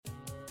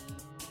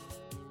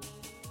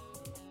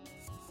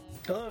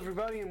Hello,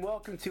 everybody, and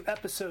welcome to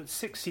episode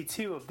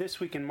 62 of This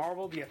Week in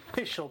Marvel, the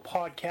official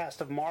podcast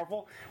of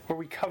Marvel, where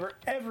we cover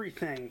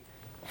everything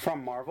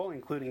from Marvel,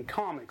 including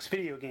comics,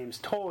 video games,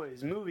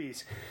 toys,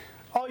 movies,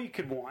 all you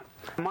could want.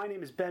 My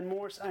name is Ben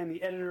Morse. I am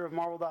the editor of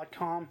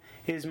Marvel.com.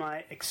 It is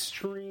my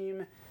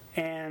extreme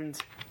and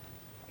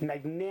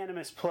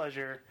magnanimous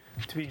pleasure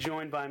to be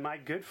joined by my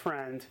good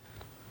friend,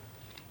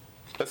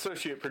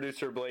 Associate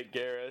Producer Blake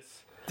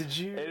Garris. It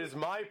is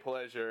my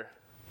pleasure.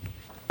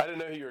 I didn't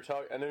know who you were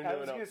talking. I knew no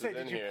one else was in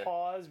here. Did you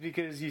pause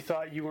because you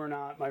thought you were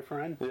not my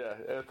friend? Yeah,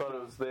 I thought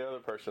it was the other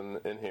person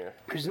in here.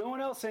 There's no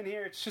one else in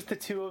here. It's just the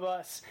two of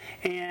us.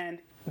 And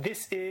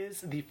this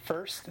is the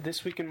first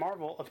This Week in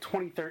Marvel of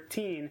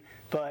 2013.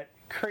 But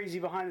crazy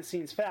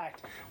behind-the-scenes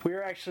fact, we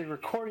are actually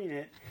recording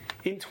it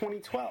in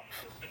 2012.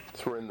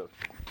 So we're in the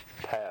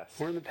past.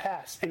 We're in the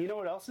past. And you know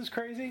what else is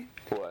crazy?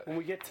 What? When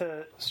we get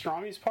to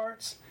Strami's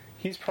parts,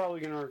 he's probably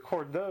going to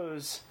record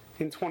those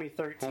in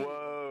 2013.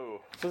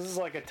 Whoa. So this is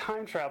like a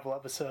time travel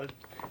episode.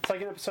 It's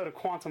like an episode of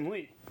Quantum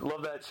Leap.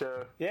 Love that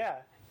show. Yeah.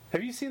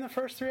 Have you seen the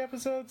first 3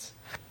 episodes?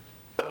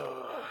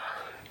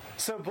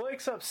 So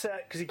Blake's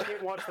upset because he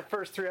can't watch the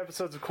first 3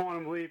 episodes of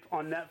Quantum Leap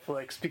on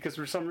Netflix because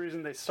for some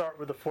reason they start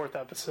with the 4th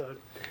episode.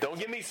 Don't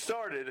get me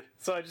started.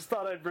 So I just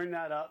thought I'd bring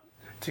that up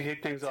to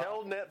kick things off.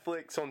 Tell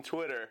Netflix on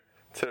Twitter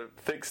to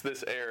fix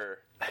this error.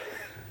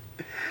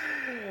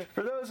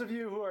 For those of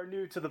you who are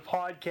new to the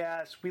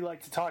podcast, we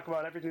like to talk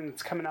about everything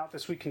that's coming out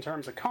this week in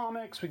terms of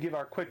comics. We give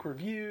our quick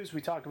reviews.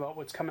 We talk about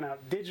what's coming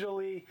out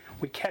digitally.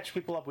 We catch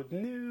people up with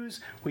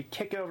news. We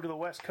kick it over to the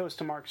West Coast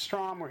to Mark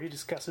Strom, where he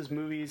discusses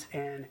movies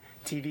and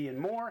TV and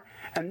more.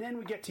 And then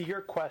we get to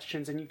your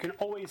questions, and you can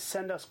always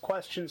send us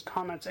questions,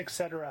 comments,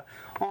 etc.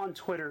 on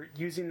Twitter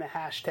using the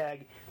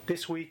hashtag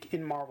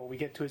ThisWeekInMarvel. We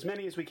get to as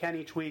many as we can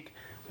each week.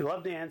 We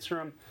love to answer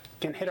them.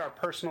 You can hit our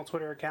personal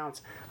Twitter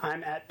accounts.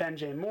 I'm at Ben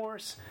J.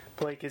 Morse.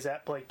 Blake is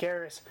at Blake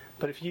Garris.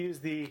 But if you use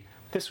the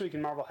This Week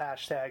in Marvel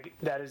hashtag,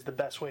 that is the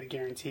best way to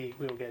guarantee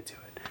we will get to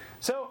it.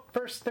 So,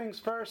 first things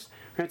first,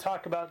 we're going to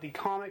talk about the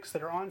comics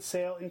that are on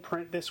sale in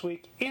print this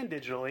week and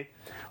digitally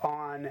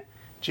on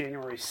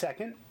January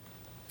 2nd.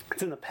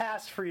 It's in the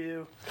past for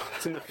you.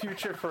 It's in the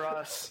future for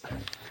us.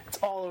 It's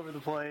all over the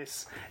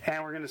place.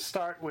 And we're going to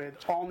start with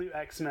All New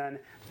X-Men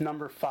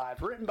number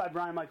 5. Written by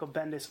Brian Michael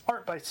Bendis,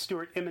 art by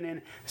Stuart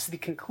Immonen. This is the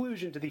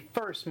conclusion to the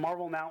first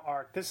Marvel Now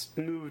arc. This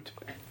moved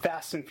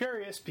fast and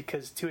furious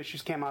because 2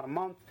 issues came out a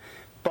month.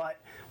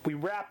 But we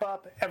wrap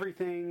up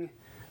everything.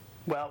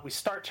 Well, we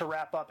start to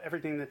wrap up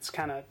everything that's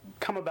kind of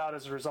come about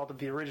as a result of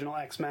the original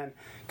X-Men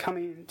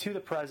coming to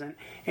the present.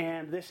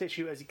 And this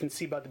issue, as you can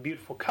see by the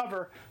beautiful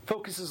cover,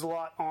 focuses a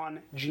lot on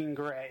Jean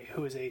Grey,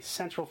 who is a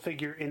central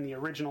figure in the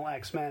original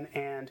X-Men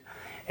and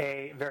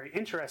a very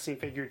interesting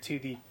figure to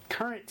the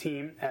current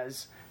team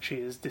as she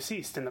is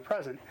deceased in the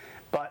present.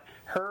 But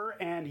her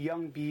and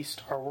young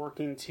Beast are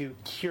working to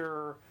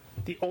cure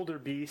the older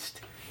Beast,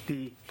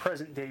 the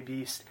present-day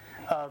Beast,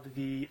 of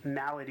the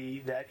malady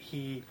that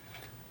he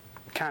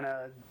kind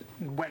of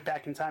went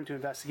back in time to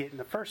investigate in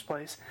the first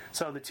place.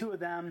 So the two of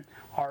them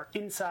are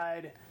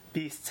inside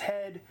Beast's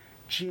head.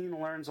 Jean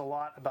learns a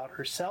lot about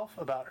herself,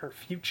 about her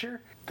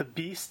future. The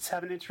Beasts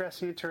have an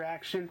interesting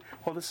interaction.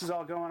 While this is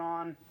all going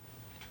on,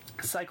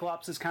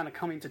 Cyclops is kind of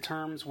coming to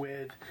terms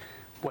with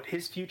what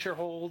his future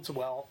holds,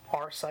 while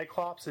our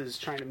Cyclops is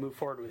trying to move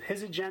forward with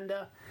his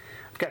agenda.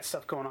 I've got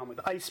stuff going on with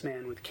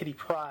Iceman, with Kitty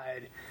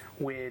Pryde,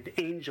 with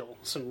Angel.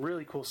 Some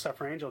really cool stuff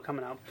for Angel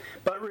coming out.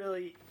 But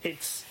really,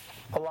 it's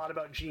a lot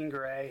about Jean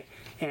Grey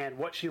and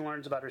what she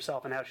learns about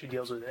herself and how she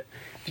deals with it.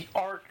 The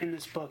art in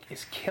this book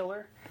is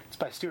killer. It's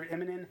by Stuart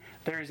Immonen.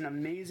 There is an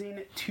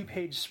amazing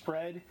 2-page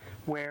spread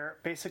where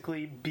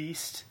basically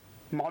Beast,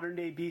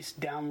 modern-day Beast,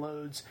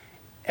 downloads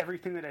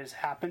everything that has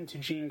happened to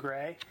Jean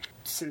Grey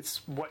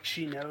since what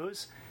she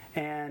knows.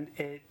 And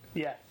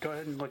go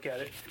ahead and look at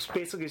it. It's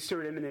basically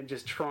Stuart Immonen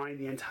just drawing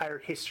the entire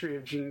history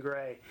of Jean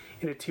Grey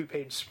in a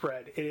 2-page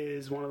spread. It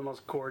is one of the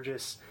most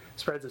gorgeous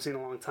spreads I've seen in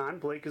a long time.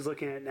 Blake is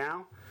looking at it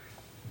now.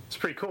 It's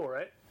pretty cool,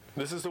 right?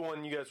 This is the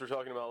one you guys were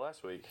talking about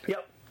last week.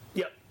 Yep.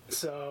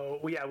 So,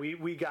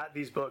 we got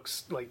these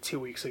books like 2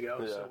 weeks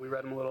ago, so we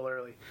read them a little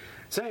early.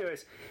 So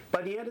anyways,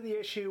 by the end of the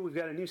issue, we've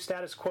got a new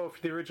status quo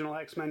for the original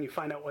X-Men. You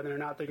find out whether or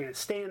not they're going to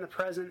stay in the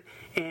present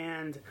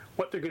and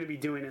what they're going to be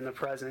doing in the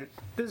present.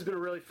 This has been a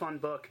really fun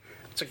book.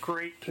 It's a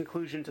great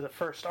conclusion to the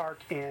first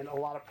arc and a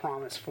lot of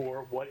promise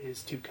for what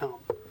is to come.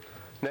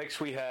 Next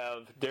we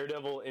have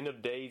Daredevil End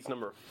of Days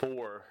number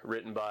 4,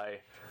 written by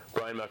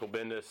Brian Michael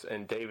Bendis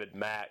and David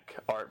Mack,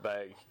 art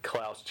by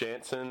Klaus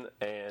Janson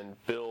and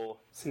Bill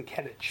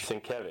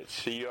Sienkiewicz.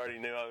 So you already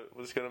knew I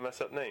was going to mess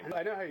up names.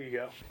 I know how you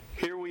go.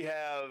 Here we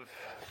have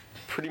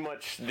pretty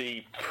much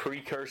the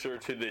precursor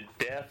to the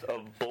death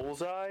of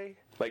Bullseye,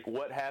 like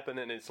what happened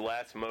in his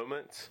last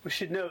moments. We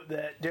should note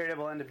that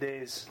Daredevil End of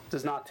Days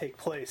does not take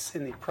place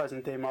in the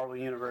present-day Marvel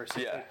Universe.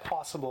 It's a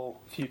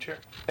possible future.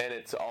 And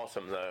it's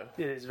awesome, though.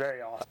 It is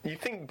very awesome. You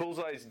think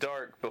Bullseye's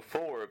dark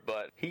before,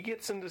 but he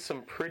gets into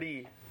some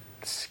pretty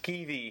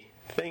skeevy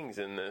things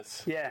in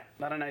this. Yeah,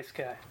 not a nice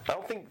guy. I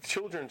don't think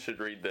children should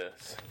read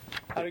this.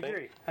 I'd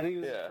agree. I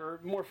think this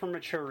is more for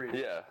mature readers.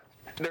 Yeah.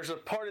 There's a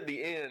part at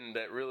the end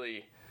that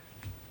really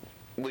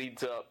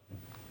leads up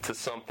to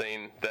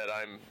something that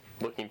I'm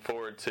looking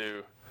forward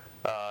to.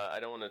 I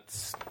don't want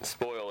to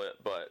spoil it,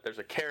 but there's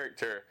a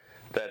character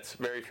that's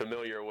very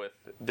familiar with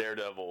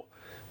Daredevil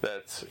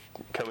that's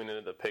coming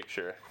into the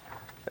picture,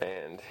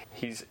 and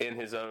he's in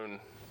his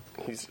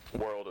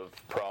world of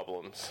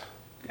problems,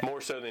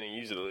 more so than he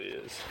usually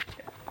is.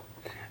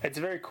 It's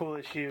a very cool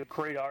issue,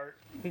 great art.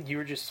 You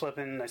were just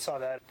flipping, I saw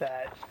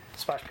that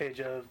splash page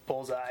of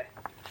Bullseye,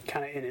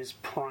 kind of in his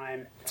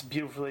prime. It's a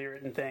beautifully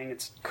written thing.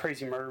 It's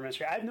crazy murder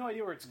mystery. I have no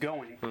idea where it's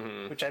going,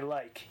 which I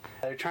like.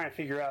 They're trying to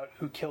figure out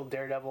who killed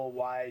Daredevil,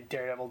 why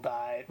Daredevil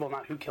died. Well,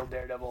 not who killed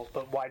Daredevil,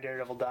 but why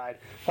Daredevil died.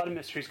 A lot of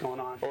mysteries going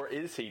on. Or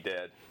is he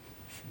dead?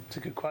 It's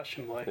a good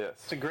question, Blake. Yes.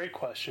 It's a great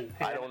question.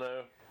 I don't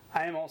know.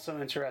 I am also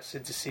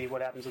interested to see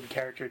what happens with the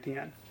character at the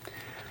end.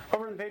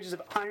 Over in the pages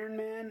of Iron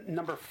Man,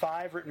 number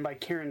 5, written by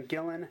Kieran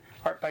Gillen,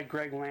 art by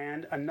Greg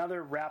Land.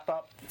 Another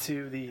wrap-up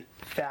to the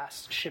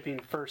fast-shipping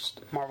first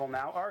Marvel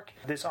Now arc.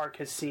 This arc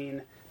has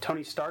seen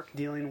Tony Stark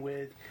dealing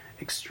with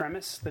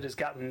extremis that has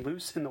gotten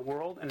loose in the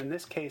world, and in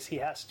this case, he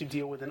has to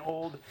deal with an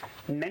old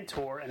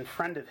mentor and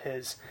friend of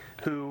his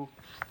who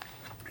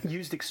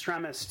used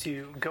extremis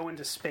to go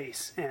into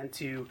space and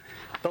to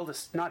build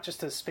not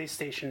just a space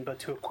station, but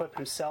to equip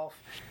himself,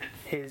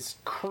 his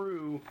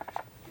crew,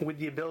 with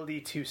the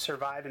ability to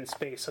survive in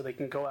space so they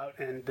can go out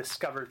and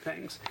discover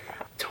things.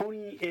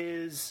 Tony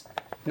is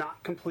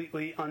not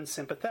completely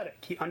unsympathetic.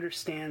 He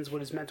understands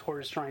what his mentor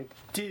is trying to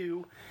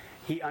do.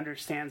 He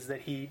understands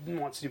that he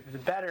wants to do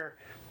better,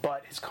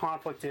 but his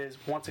conflict is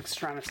once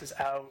Extremis is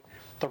out,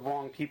 the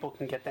wrong people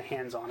can get their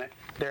hands on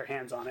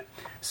it.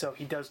 So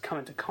he does come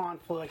into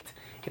conflict.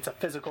 It's a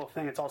physical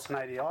thing. It's also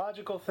an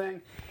ideological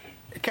thing.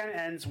 It kind of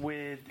ends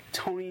with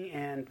Tony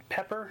and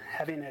Pepper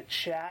having a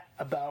chat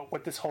about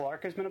what this whole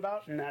arc has been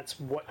about, and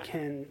that's what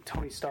can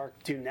Tony Stark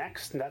do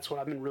next. And that's what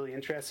I've been really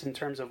interested in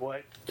terms of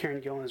what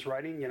Kieran Gillen is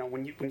writing. You know,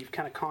 when you've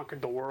kind of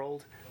conquered the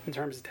world in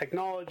terms of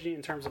technology,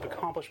 in terms of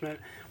accomplishment,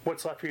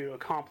 what's left for you to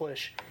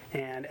accomplish.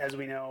 And as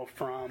we know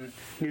from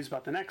news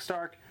about the next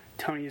arc,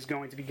 Tony is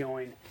going to be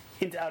going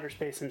into outer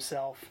space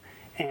himself.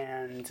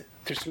 And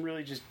there's some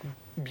really just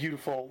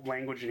beautiful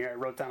language in here. I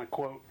wrote down a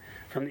quote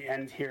from the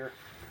end here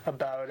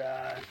about,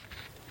 let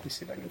me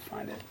see if I can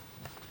find it.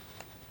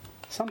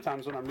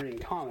 Sometimes when I'm reading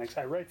comics,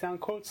 I write down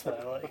quotes that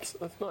I like.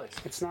 That's nice.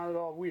 It's not at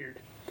all weird.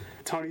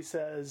 Tony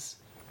says,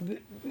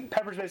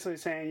 Pepper's basically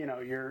saying, you know,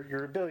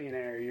 you're a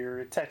billionaire, you're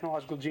a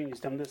technological genius,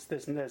 done this,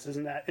 this, and this.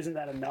 Isn't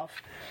that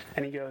enough?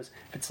 And he goes,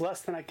 if it's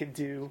less than I could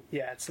do,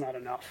 yeah, it's not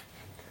enough.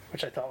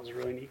 Which I thought was a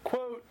really neat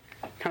quote.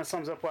 Kind of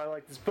sums up why I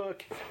like this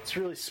book. It's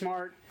really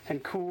smart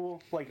and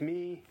cool, like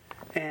me,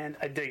 and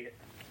I dig it.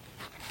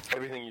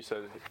 Everything you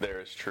said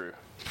there is true.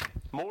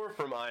 More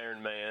from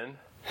Iron Man.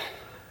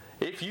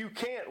 If you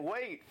can't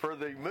wait for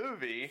the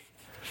movie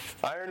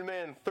Iron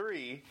Man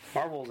 3...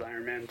 Marvel's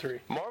Iron Man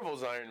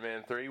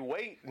 3,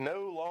 wait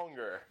no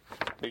longer.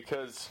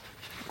 Because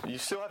you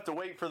still have to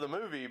wait for the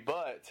movie,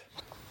 but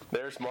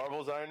there's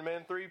Marvel's Iron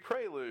Man 3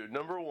 Prelude,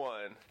 number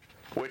 1.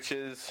 Which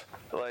is,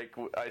 like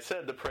I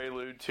said, the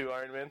prelude to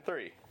Iron Man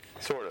 3.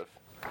 Sort of.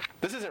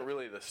 This isn't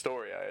really the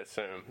story, I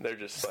assume. They're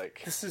just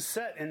like... This is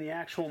set in the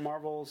actual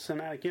Marvel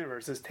Cinematic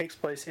Universe. This takes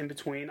place in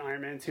between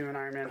Iron Man 2 and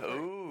Iron Man 3.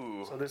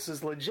 Ooh. So this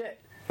is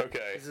legit.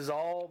 Okay. This is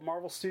all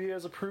Marvel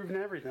Studios approved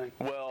and everything.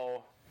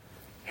 Well,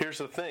 here's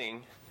the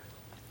thing.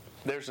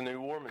 There's a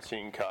new War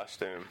Machine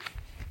costume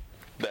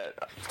that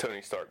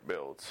Tony Stark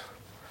builds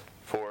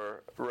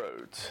for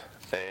Rhodes.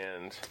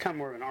 And... It's kind of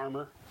more of an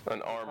armor.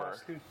 An armor.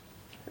 Costume.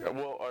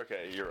 Well,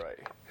 okay, you're right.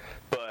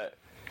 But...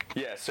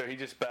 yeah, so he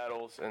just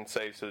battles and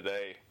saves the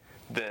day.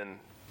 Then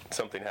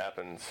something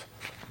happens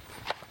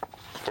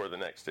for the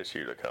next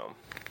issue to come.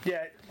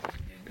 Yeah,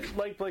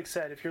 like Blake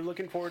said, if you're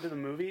looking forward to the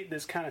movie,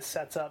 this kind of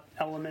sets up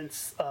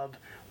elements of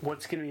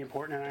what's going to be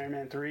important in Iron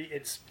Man 3.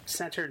 It's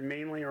centered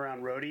mainly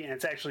around Rhodey, and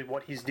it's actually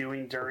what he's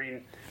doing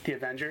during the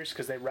Avengers,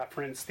 because they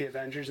reference the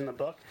Avengers in the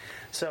book.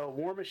 So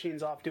War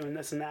Machine's off doing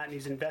this and that, and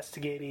he's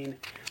investigating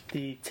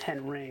the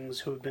 10 Rings,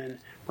 who have been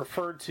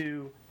referred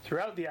to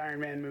throughout the Iron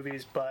Man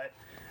movies, but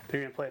they're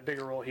going to play a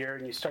bigger role here,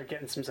 and you start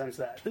getting some sense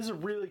of that. This is a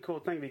really cool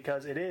thing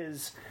because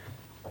it's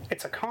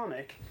a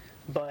comic,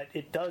 but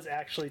it does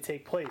actually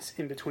take place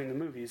in between the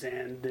movies,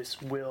 and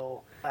this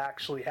will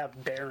actually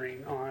have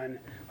bearing on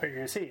what you're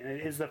going to see. And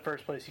it is the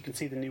first place you can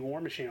see the new War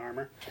Machine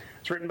armor.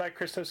 It's written by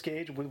Christos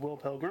Gage with Will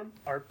Pilgrim,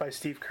 art by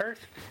Steve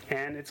Kurth,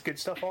 and it's good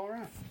stuff all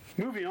around.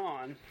 Moving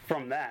on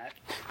from that,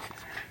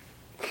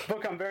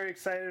 book I'm very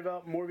excited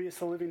about, Morbius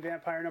the Living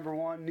Vampire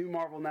 #1, new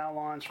Marvel Now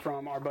launch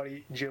from our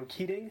buddy Joe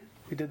Keating,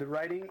 who did the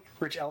writing,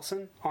 Rich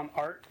Elson on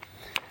art.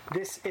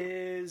 This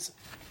is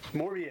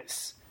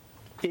Morbius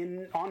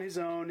on his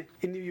own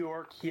in New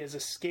York. He has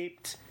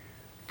escaped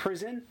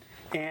prison,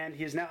 and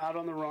he is now out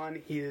on the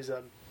run. He is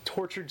a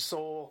tortured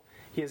soul.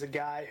 He is a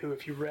guy who,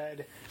 if you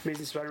read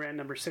Amazing Spider-Man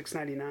number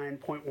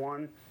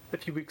 699.1, a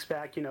few weeks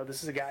back,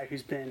 this is a guy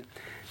who's been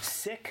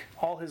sick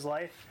all his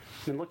life,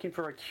 been looking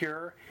for a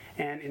cure,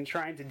 and in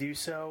trying to do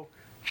so,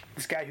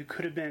 this guy who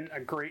could have been a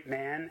great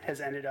man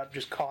has ended up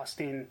just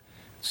costing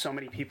so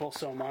many people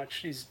so much.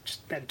 He's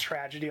just had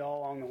tragedy all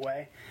along the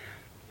way.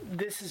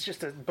 This is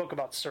just a book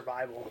about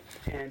survival,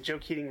 and Joe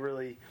Keating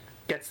really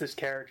gets this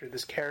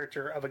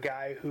character of a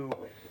guy who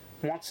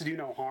wants to do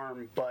no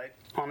harm, but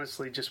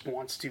honestly just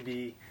wants to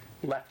be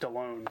left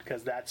alone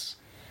because that's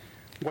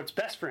what's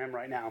best for him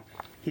right now.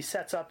 He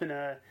sets up in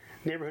a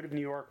neighborhood of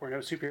New York where no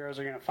superheroes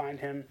are going to find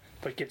him,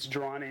 but gets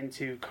drawn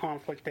into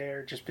conflict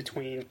there just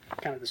between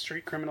kind of the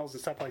street criminals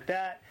and stuff like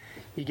that.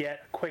 You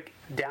get a quick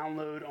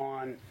download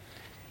on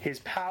his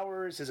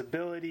powers, his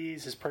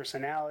abilities, his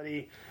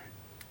personality.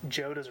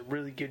 Joe does a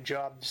really good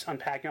job just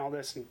unpacking all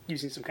this and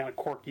using some kind of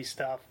quirky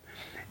stuff.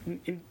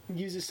 It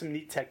uses some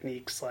neat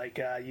techniques like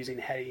using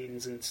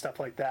headings and stuff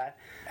like that.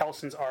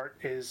 Ellison's art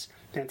is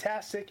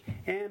fantastic,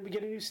 and we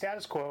get a new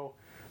status quo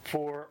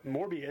for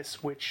Morbius,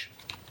 which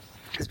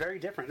is very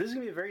different. This is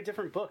going to be a very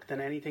different book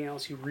than anything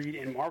else you read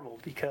in Marvel,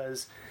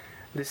 because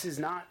this is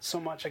not so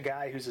much a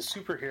guy who's a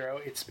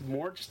superhero, it's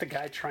more just a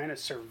guy trying to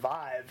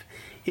survive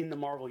in the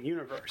Marvel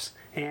Universe.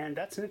 And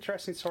that's an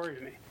interesting story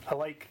to me. I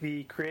like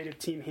the creative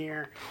team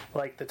here, I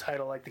like the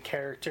title, I like the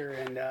character,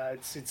 and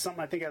it's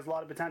something I think has a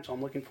lot of potential.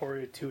 I'm looking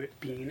forward to it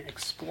being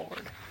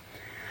explored.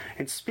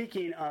 And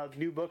speaking of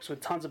new books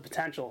with tons of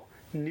potential,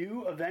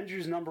 New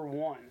Avengers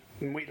 #1. I've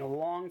been waiting a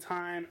long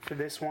time for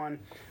this one.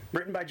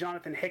 Written by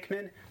Jonathan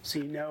Hickman, so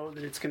you know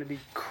that it's going to be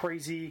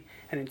crazy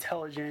and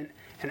intelligent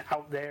and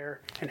out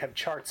there and have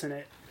charts in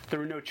it. There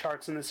were no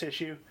charts in this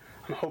issue.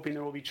 I'm hoping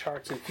there will be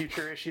charts in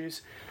future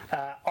issues.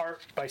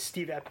 Art by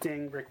Steve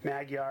Epting, Rick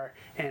Magyar,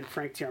 and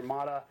Frank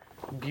D'Armata.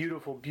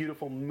 Beautiful,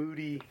 beautiful,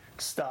 moody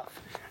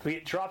stuff. We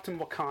get dropped in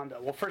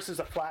Wakanda. Well, first there's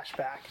a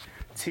flashback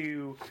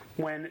to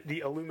when the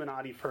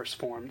Illuminati first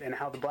formed and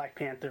how the Black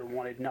Panther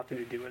wanted nothing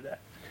to do with it.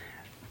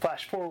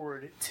 Flash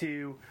forward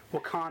to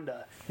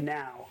Wakanda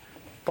now.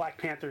 Black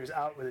Panther is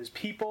out with his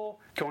people,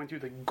 going through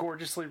the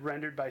gorgeously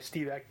rendered by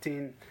Steve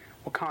Epting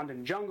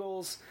Wakandan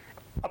jungles.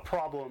 A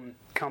problem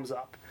comes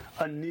up.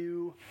 A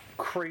new,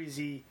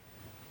 crazy,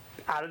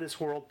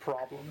 out-of-this-world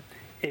problem.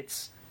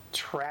 It's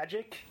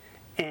tragic,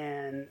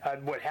 and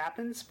what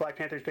happens? Black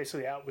Panther's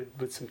basically out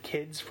with some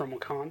kids from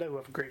Wakanda who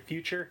have a great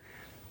future.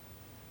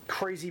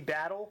 Crazy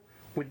battle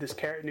with this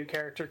new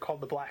character called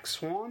the Black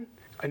Swan.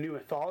 A new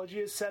mythology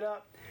is set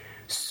up.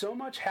 So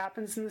much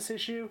happens in this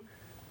issue.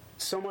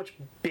 So much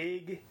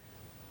big,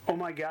 oh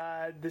my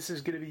god, this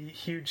is going to be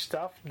huge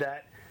stuff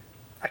that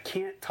I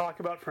can't talk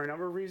about for a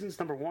number of reasons.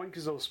 Number one,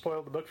 because it'll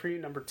spoil the book for you.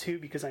 Number two,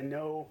 because I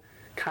know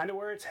kind of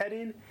where it's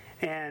heading,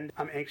 and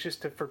I'm anxious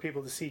for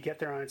people to get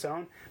there on its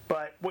own.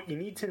 But what you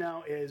need to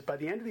know is, by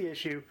the end of the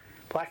issue,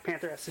 Black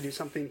Panther has to do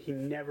something he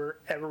never,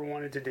 ever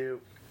wanted to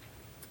do,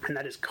 and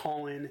that is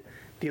call in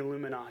the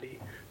Illuminati,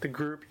 the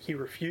group he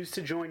refused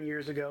to join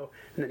years ago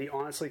and that he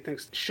honestly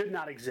thinks should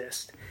not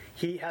exist.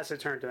 He has to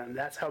turn to them.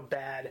 That's how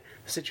bad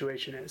the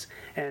situation is.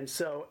 And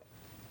so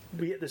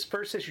we get this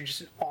first issue,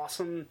 just an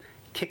awesome,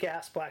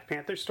 kick-ass Black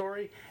Panther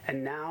story,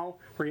 and now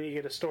we're going to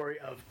get a story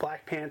of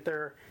Black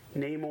Panther,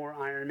 Namor,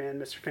 Iron Man,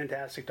 Mr.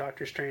 Fantastic,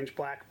 Doctor Strange,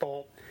 Black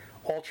Bolt,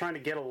 all trying to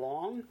get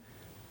along.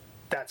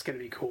 That's going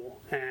to be cool,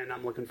 and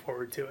I'm looking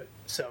forward to it.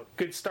 So,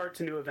 good start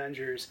to New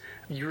Avengers.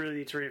 You really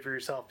need to read it for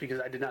yourself,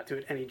 because I did not do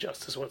it any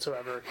justice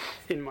whatsoever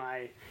in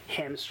my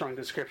hamstrung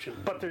description,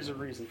 but there's a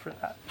reason for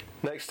that.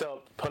 Next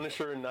up,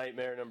 Punisher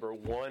Nightmare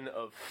 #1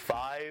 of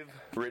 5,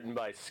 written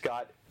by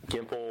Scott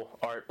Gimple,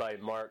 art by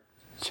Mark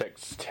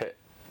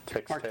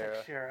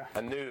Texeira.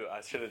 I knew I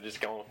should have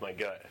just gone with my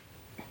gut.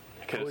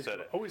 I could have said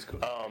it. Always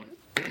cool.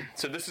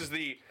 So this is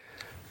the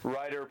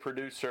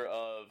writer-producer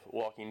of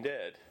Walking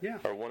Dead. Yeah.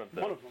 Or one of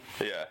them.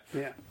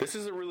 Yeah. This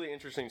is a really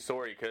interesting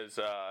story because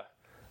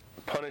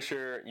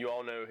Punisher, you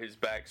all know his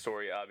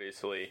backstory,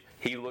 obviously.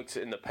 He looks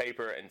in the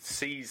paper and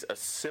sees a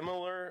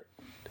similar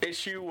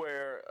issue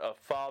where a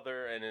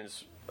father and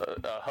his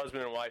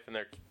husband and wife and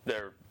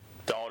their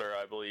daughter,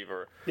 I believe,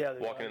 are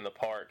walking in the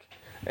park,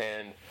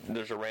 and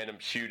there's a random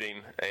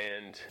shooting,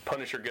 and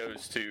Punisher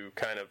goes to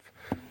kind of,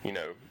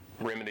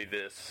 remedy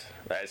this,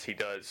 as he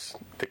does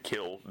to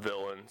kill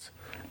villains.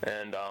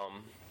 And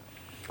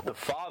the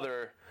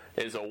father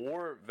is a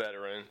war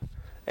veteran,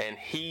 and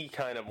he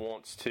kind of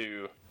wants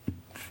to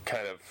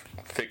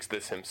fix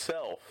this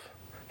himself.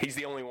 He's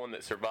the only one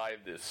that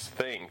survived this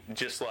thing,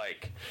 just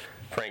like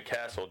Frank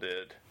Castle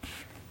did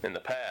in the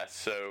past.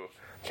 So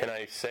can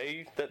I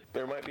say that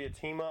there might be a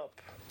team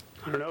up?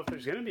 I don't know if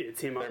there's going to be a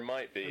team up. There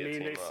might be a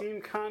team up. They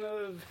seem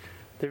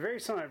they're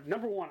very similar.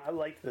 Number one, I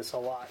liked this a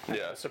lot.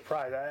 Yeah. I was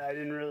surprised. I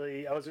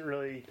wasn't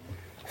really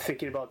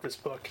thinking about this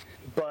book.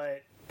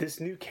 But this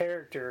new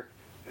character,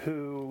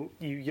 who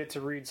you get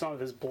to read some of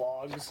his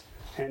blogs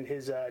and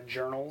his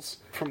journals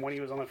from when he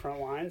was on the front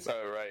lines.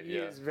 Oh, right, He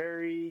is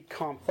very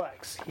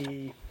complex.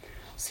 He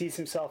sees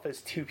himself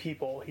as two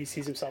people. He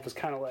sees himself as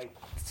kind of like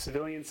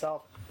civilian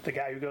self, the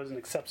guy who goes and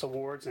accepts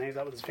awards and hangs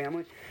out with his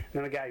family, and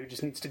then the guy who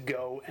just needs to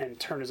go and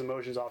turn his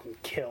emotions off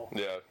and kill.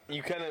 Yeah.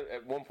 You kind of,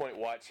 at one point,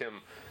 watch him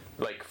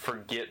like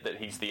forget that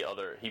he's the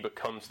other. He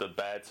becomes the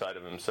bad side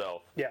of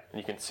himself. Yeah.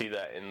 And you can see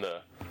that in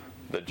the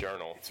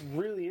journal. It's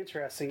really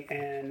interesting,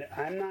 and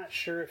I'm not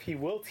sure if he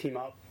will team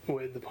up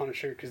with the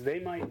Punisher because they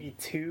might be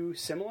too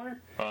similar,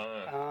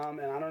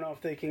 and I don't know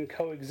if they can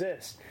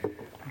coexist.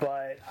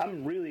 But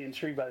I'm really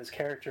intrigued by this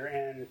character,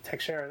 and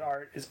Teixeira's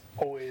art is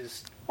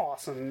always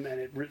awesome,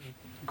 and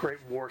great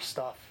war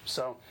stuff.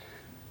 So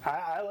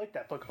I like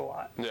that book a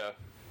lot. Yeah.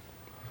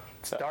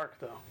 It's dark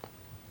though,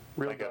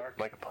 real dark,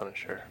 like a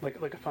Punisher, like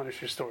a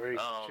Punisher story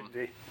should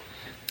be.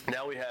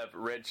 Now we have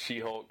Red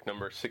She-Hulk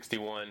number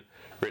 61,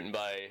 written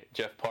by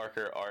Jeff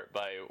Parker, art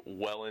by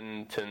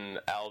Wellington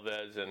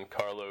Alves and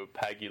Carlo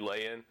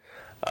Pagulayan.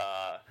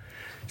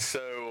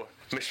 So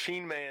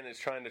Machine Man is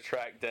trying to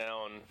track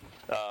down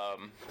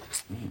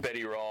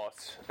Betty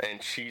Ross,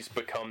 and she's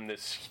become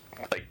this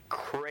like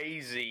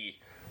crazy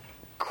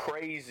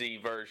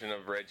version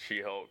of Red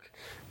She-Hulk.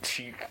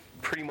 She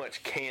pretty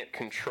much can't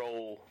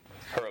control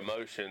her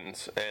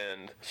emotions,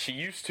 and she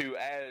used to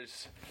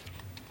as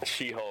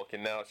She-Hulk,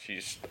 and now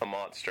she's a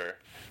monster.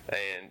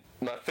 And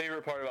my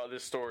favorite part about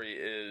this story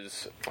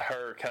is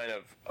her kind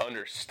of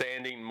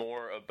understanding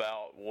more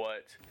about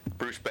what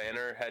Bruce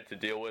Banner had to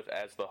deal with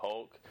as the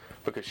Hulk,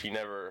 because she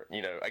never,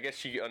 I guess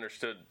she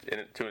understood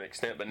it to an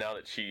extent, but now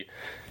that she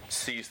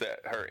sees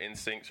that her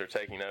instincts are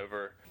taking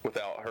over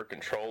without her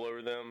control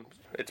over them,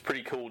 it's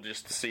pretty cool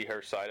just to see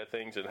her side of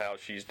things and how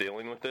she's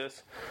dealing with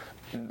this.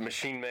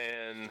 Machine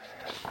Man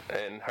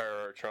and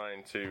her are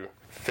trying to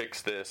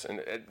fix this, and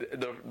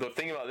the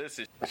thing about this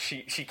is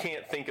she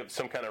can't think of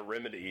some kind of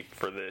remedy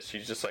for this.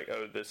 She's just like,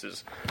 oh, this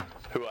is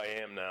who I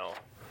am now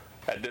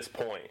at this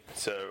point.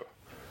 So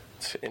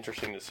it's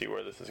interesting to see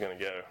where this is going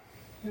to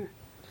go.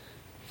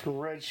 From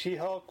Red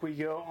She-Hulk, we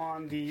go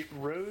on the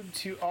Road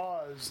to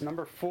Oz,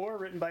 number 4,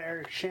 written by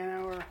Eric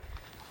Shanower,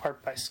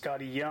 art by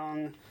Scotty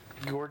Young.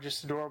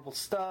 Gorgeous, adorable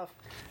stuff.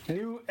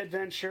 New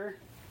adventure.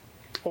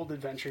 Old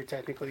adventure,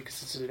 technically,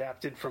 because it's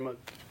adapted from a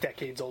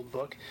decades-old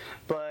book.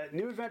 But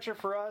new adventure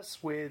for us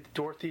with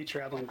Dorothy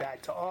traveling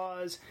back to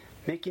Oz,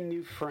 making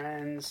new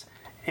friends,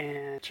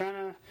 and trying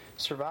to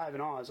survive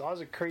in Oz. Oz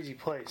is a crazy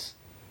place.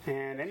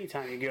 And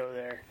anytime you go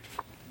there,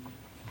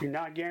 you're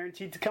not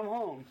guaranteed to come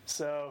home.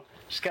 So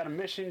she's got a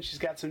mission. She's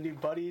got some new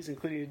buddies,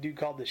 including a dude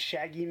called the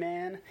Shaggy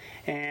Man,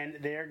 and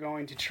they're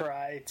going to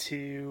try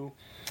to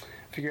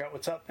figure out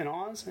what's up in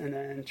Oz and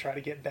then try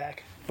to get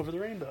back over the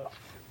rainbow.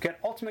 We've got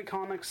Ultimate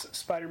Comics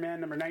Spider-Man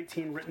number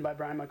 19, written by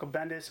Brian Michael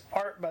Bendis,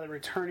 art by the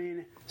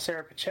returning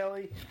Sarah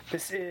Pichelli.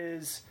 This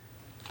is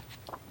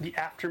the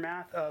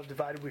aftermath of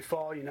Divided We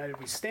Fall, United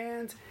We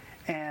Stand,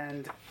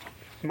 and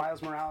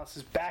Miles Morales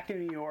is back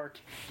in New York.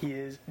 He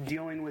is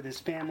dealing with his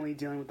family,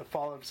 dealing with the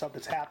fallout of stuff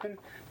that's happened.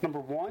 Number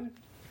 1,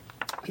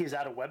 he is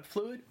out of web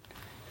fluid.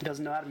 He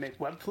doesn't know how to make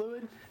web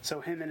fluid, so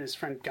him and his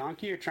friend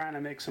Gonki are trying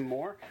to make some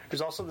more.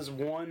 There's also this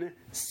one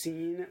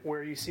scene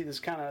where you see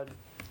this kind of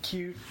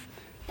cute,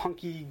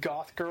 punky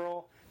goth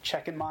girl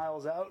checking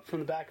Miles out from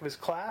the back of his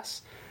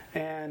class.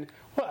 And,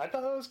 well, I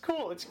thought that was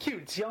cool. It's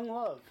cute. It's young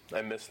love.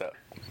 I missed that.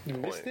 You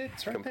missed it?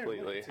 It's right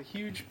completely. there. It's a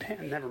huge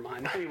pan. Never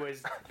mind.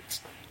 Anyways,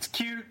 it's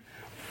cute.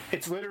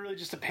 It's literally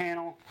just a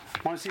panel. I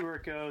want to see where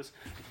it goes.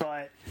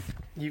 But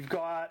you've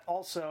got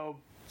also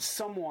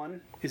someone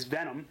is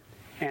Venom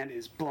and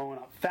is blowing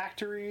up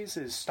factories,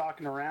 is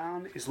stalking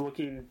around, is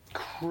looking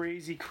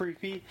crazy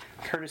creepy,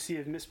 courtesy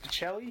of Miss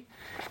Pichelli.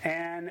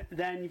 And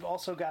then you've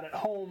also got at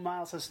home,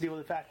 Miles has to deal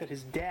with the fact that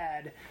his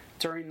dad,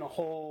 during the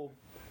whole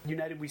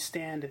United We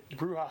Stand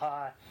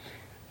brouhaha,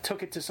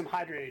 took it to some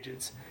Hydra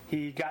agents.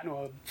 He got into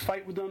a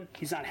fight with them.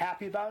 He's not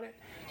happy about it.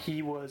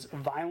 He was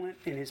violent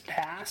in his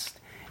past,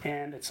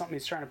 and it's something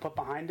he's trying to put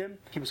behind him.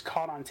 He was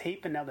caught on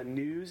tape, and now the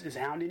news is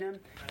hounding him.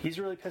 He's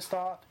really pissed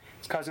off.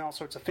 It's causing all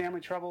sorts of family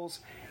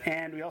troubles.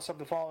 And we also have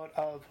the fallout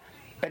of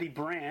Betty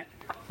Brant,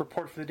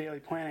 reported for the Daily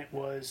Planet,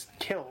 was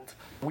killed.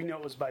 We know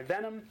it was by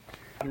Venom.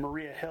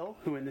 Maria Hill,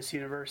 who in this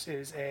universe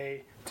is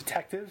a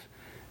detective,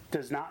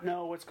 does not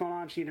know what's going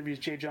on. She interviews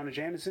J. Jonah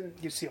Jameson.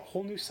 You see a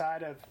whole new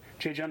side of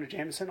J. Jonah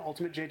Jameson,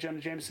 Ultimate J. Jonah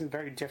Jameson,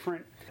 very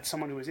different.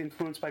 Someone who is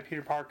influenced by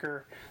Peter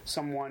Parker,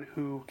 someone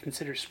who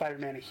considers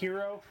Spider-Man a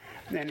hero,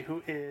 and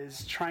who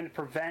is trying to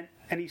prevent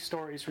any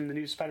stories from the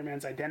new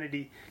Spider-Man's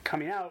identity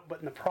coming out, but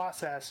in the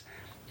process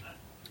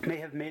may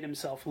have made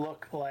himself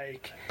look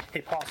like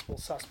a possible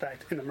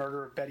suspect in the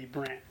murder of Betty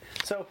Brant.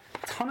 So,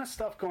 a ton of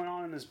stuff going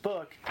on in this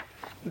book.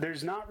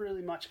 There's not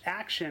really much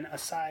action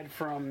aside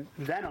from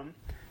Venom,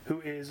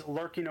 who is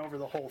lurking over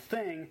the whole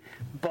thing,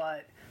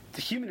 but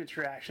the human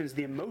interactions,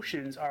 the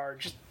emotions are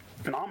just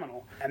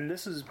phenomenal. And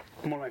this is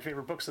one of my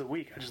favorite books of the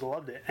week. I just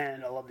loved it.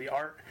 And I love the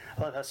art.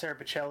 I love how Sarah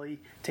Pichelli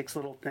takes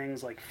little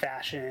things like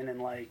fashion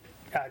and like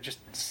just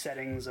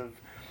settings of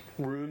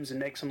rooms and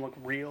makes them look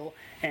real.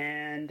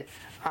 And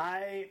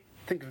I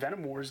think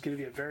Venom War is going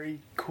to be a very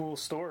cool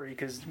story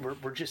because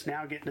we're just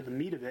now getting to the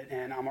meat of it,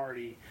 and I'm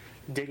already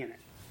digging it.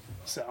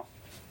 So,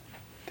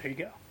 there you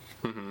go.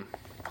 Mm-hmm.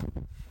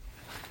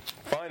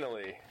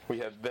 Finally, we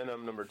have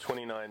Venom number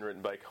 29,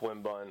 written by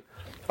Clem Bunn,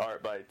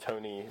 art by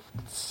Tony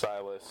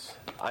Silas.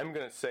 I'm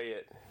going to say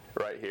it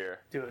right here.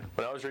 Do it.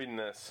 When I was reading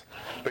this,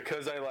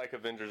 because I like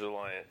Avengers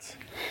Alliance,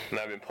 and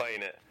I've been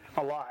playing it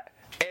a lot,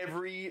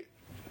 every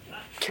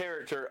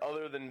character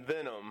other than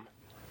Venom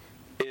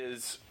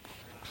is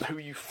who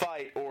you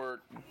fight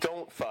or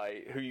don't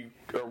fight, who you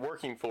are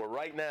working for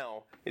right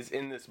now, is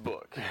in this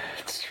book.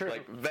 It's true.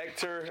 Like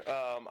Vector,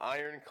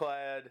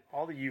 Ironclad,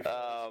 all the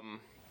UFOs.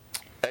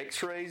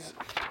 X-Rays.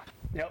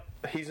 Yep.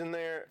 He's in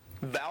there.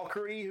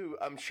 Valkyrie, who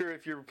I'm sure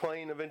if you're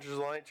playing Avengers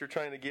Alliance, you're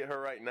trying to get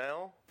her right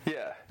now.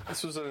 Yeah,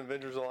 this was an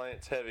Avengers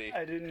Alliance heavy.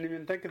 I didn't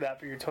even think of that,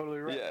 but you're totally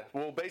right. Yeah,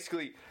 well,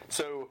 basically,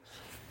 so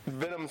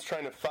Venom's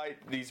trying to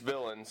fight these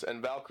villains,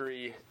 and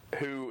Valkyrie,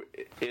 who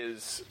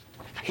is,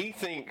 he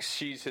thinks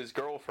she's his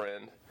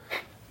girlfriend,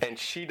 and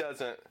she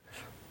doesn't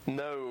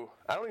know,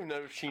 I don't even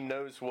know if she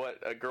knows what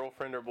a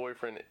girlfriend or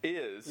boyfriend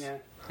is. Yeah,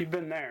 you've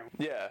been there.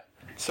 Yeah,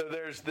 so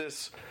there's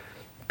this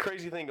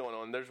crazy thing going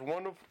on. There's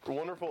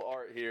wonderful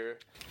art here.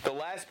 The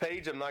last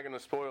page, I'm not going to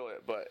spoil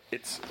it, but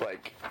it's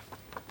like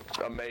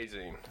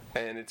amazing,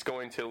 and it's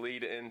going to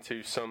lead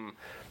into some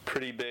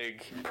pretty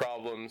big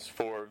problems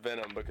for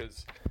Venom,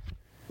 because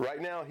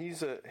right now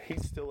he's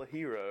still a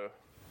hero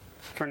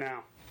for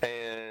now,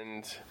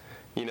 and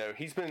you know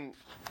he's been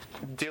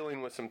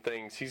dealing with some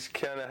things. He's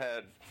kind of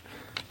had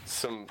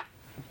some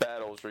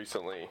battles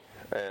recently,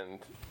 and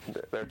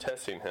they're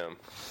testing him,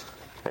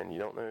 and you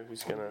don't know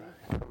who's going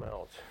to come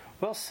out.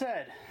 Well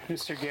said,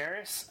 Mr.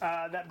 Garris.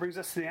 That brings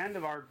us to the end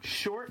of our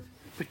short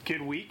but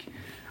good week.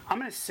 I'm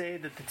going to say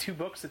that the two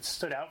books that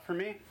stood out for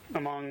me,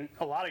 among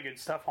a lot of good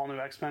stuff, All New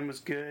X-Men was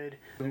good,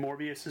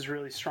 Morbius is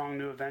really strong,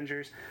 New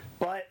Avengers,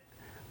 but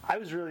I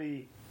was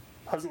really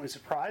pleasantly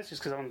surprised,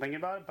 just because I've been thinking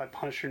about it, by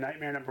Punisher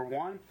Nightmare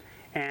 #1.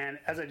 And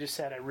as I just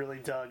said, I really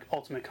dug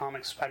Ultimate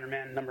Comics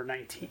Spider-Man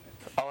 #19.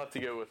 I'll have to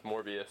go with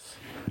Morbius.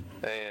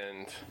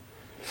 And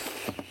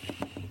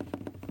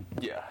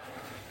yeah,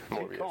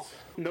 Morbius. Cool.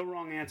 No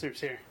wrong answers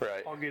here.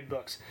 Right. All good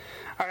books.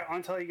 All right, I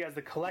want to tell you guys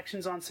the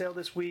collections on sale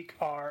this week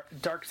are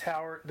Dark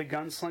Tower, The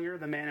Gunslinger,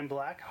 The Man in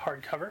Black,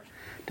 hardcover,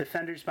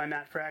 Defenders by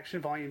Matt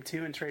Fraction, Volume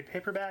 2 in trade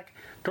paperback,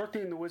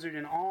 Dorothy and the Wizard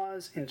in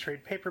Oz in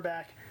trade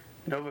paperback,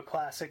 Nova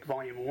Classic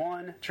Volume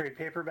 1, trade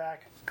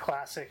paperback,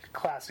 classic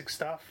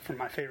stuff from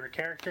my favorite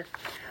character,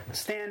 The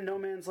Stand, No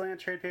Man's Land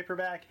trade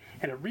paperback,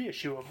 and a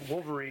reissue of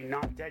Wolverine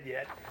Not Dead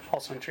Yet,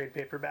 also in trade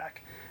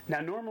paperback. Now,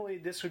 normally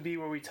this would be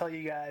where we tell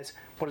you guys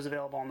what is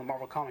available on the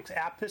Marvel Comics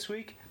app this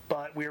week,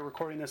 but we are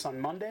recording this on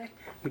Monday.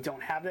 We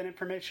don't have that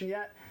information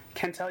yet.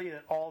 Can tell you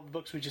that all of the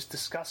books we just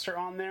discussed are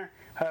on there.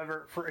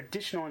 However, for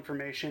additional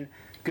information,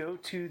 go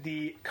to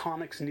the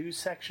comics news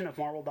section of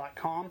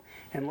Marvel.com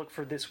and look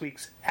for this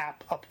week's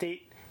app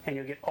update, and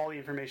you'll get all the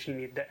information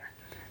you need there.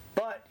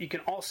 But you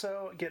can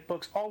also get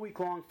books all week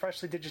long,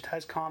 freshly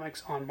digitized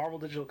comics on Marvel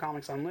Digital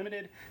Comics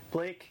Unlimited.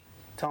 Blake,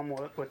 tell them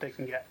what they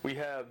can get. We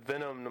have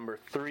Venom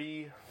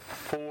 #3,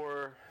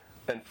 4,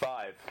 and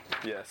 5.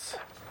 Yes.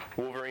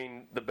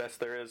 Wolverine, The Best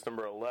There Is,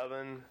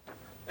 #11.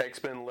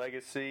 X-Men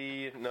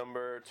Legacy,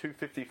 number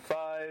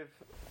 255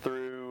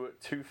 through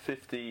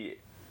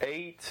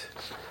 258.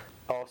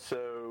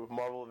 Also,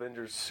 Marvel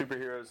Avengers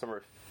Superheroes,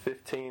 number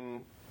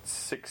 15,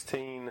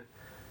 16,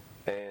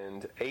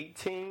 and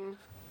 18.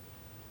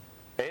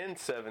 And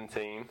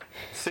 17.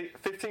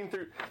 15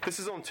 through... This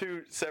is on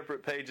two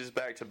separate pages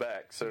back to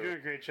back. So you're doing a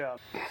great job.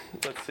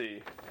 Let's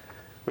see.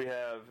 We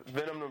have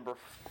Venom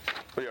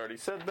we already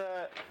said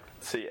that.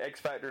 Let's see.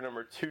 X Factor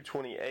number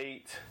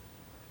 228.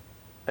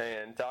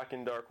 And Doc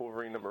and Dark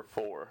Wolverine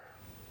 #4.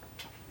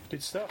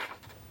 Good stuff.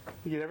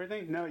 You get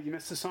everything? No, you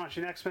missed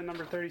Astonishing X-Men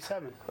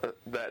 #37.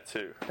 That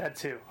too. That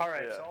too. All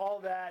right, yeah. So all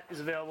that is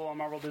available on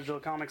Marvel Digital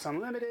Comics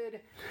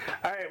Unlimited.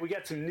 All right, we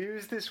got some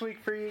news this week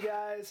for you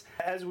guys.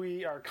 As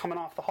we are coming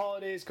off the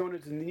holidays, going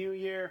into the new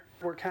year,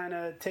 we're kind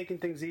of taking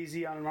things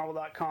easy on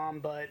Marvel.com,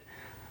 but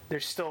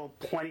there's still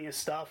plenty of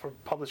stuff. We're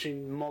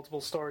publishing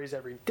multiple stories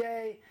every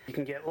day. You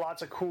can get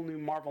lots of cool new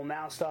Marvel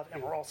Now stuff,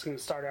 and we're also going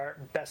to start our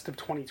Best of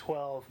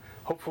 2012,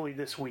 hopefully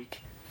this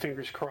week.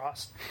 Fingers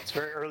crossed. It's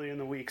very early in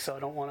the week, so I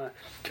don't want to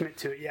commit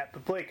to it yet.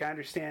 But Blake, I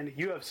understand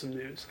you have some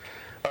news.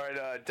 All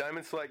right,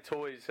 Diamond Select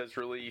Toys has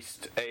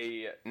released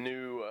a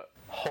new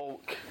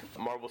Hulk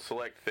Marvel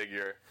Select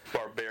figure,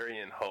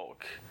 Barbarian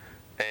Hulk,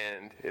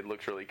 and it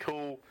looks really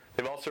cool.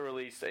 They've also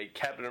released a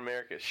Captain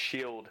America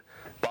Shield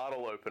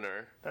bottle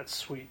opener. That's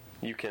sweet.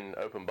 You can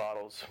open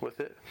bottles with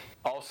it.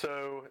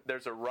 Also,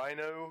 there's a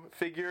Rhino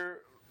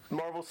figure,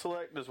 Marvel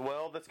Select as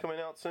well, that's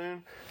coming out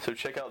soon. So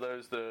check out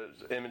the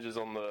images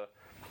on the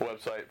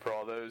website for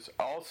all those.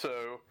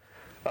 Also,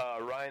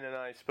 Ryan and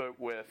I spoke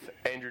with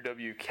Andrew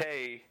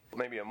WK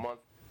maybe a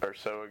month or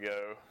so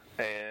ago,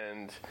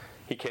 and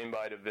he came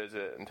by to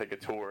visit and take a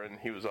tour, and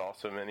he was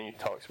awesome, and he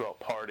talks about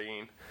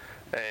partying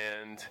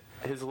and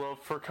his love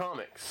for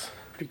comics.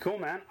 Pretty cool,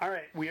 man. All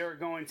right, we are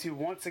going to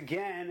once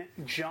again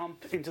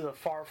jump into the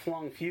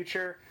far-flung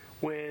future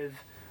with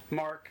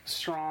Mark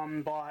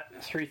Strombot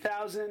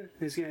 3000.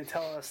 He's going to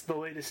tell us the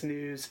latest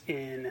news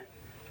in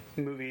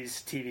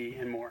movies, TV,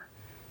 and more.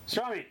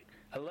 Strommy.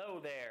 Hello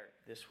there.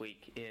 This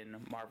week in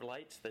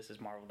Marvelites, this is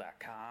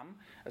Marvel.com.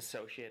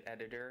 Associate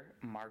Editor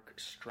Mark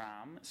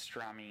Strom,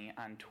 Strommy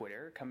on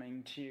Twitter,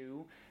 coming to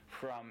you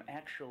from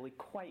actually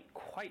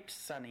quite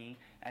sunny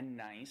and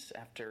nice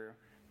after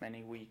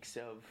many weeks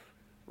of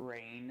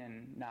rain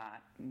and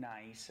not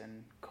nice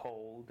and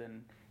cold,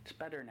 and it's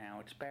better now.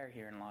 It's better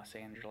here in Los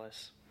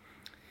Angeles.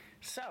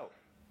 So,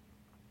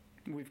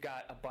 we've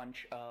got a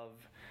bunch of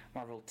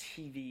Marvel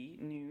TV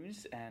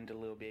news and a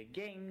little bit of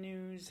game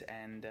news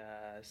and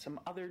some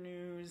other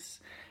news,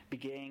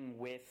 beginning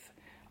with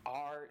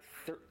our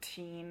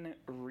 13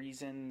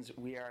 reasons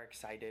we are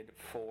excited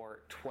for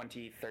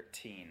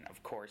 2013.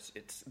 Of course,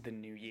 it's the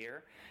new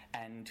year,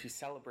 and to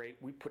celebrate,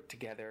 we put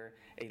together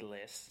a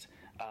list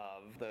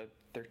of the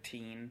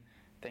 13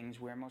 things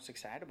we're most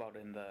excited about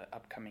in the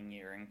upcoming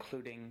year,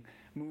 including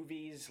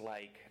movies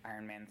like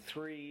Iron Man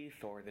 3,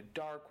 Thor the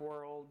Dark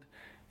World,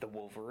 The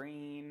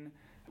Wolverine.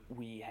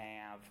 We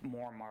have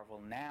more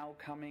Marvel Now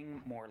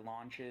coming, more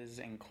launches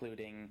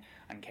including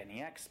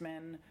Uncanny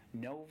X-Men,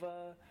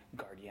 Nova,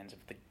 Guardians of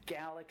the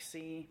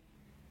Galaxy.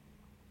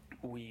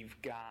 We've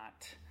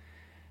got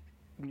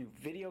new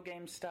video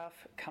game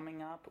stuff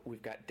coming up.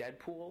 We've got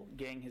Deadpool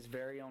getting his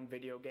very own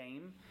video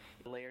game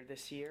later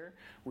this year.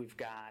 We've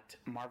got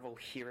Marvel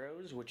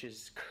Heroes, which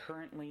is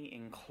currently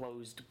in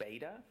closed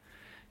beta,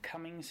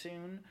 coming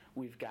soon.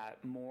 We've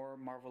got more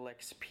Marvel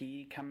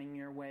XP coming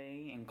your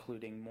way,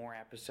 including more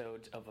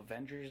episodes of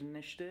Avengers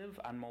Initiative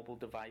on mobile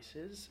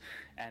devices,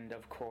 and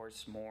of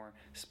course more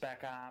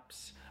Spec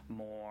Ops,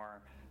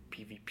 more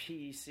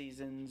PvP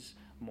seasons,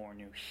 more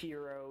new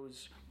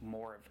heroes,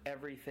 more of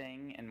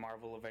everything, and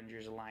Marvel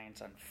Avengers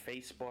Alliance on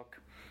Facebook.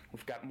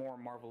 We've got more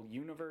Marvel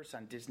Universe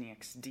on Disney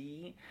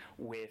XD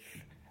with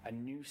a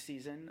new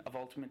season of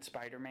Ultimate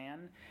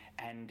Spider-Man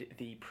and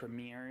the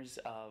premieres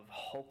of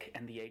Hulk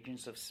and the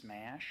Agents of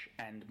Smash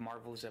and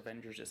Marvel's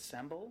Avengers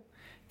Assemble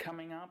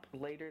coming up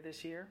later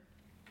this year.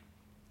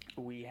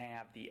 We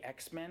have the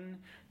X-Men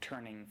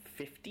turning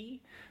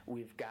 50.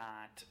 We've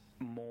got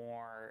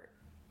more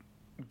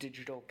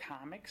digital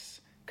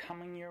comics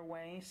coming your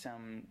way,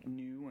 some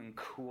new and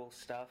cool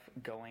stuff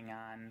going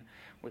on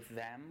with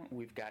them.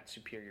 We've got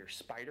Superior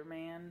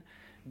Spider-Man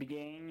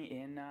beginning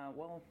in,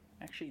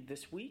 actually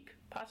this week,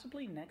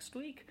 possibly next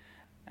week.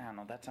 I don't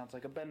know, that sounds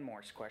like a Ben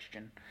Morse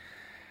question.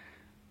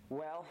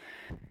 Well,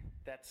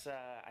 that's,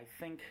 I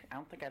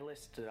don't think I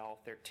listed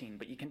all 13,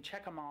 but you can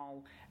check them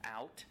all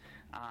out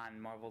on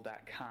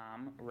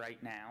Marvel.com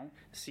right now,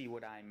 see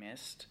what I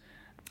missed,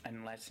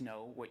 and let us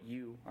know what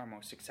you are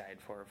most excited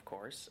for, of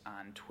course,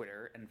 on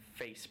Twitter and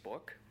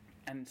Facebook.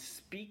 And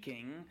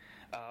speaking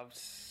of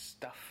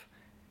stuff,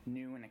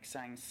 new and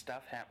exciting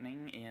stuff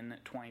happening in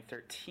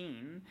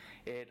 2013,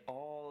 it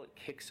all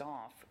kicks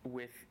off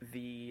with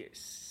the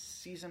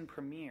season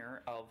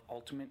premiere of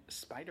Ultimate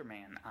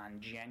Spider-Man on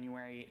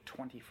January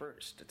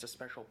 21st. It's a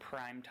special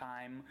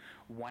primetime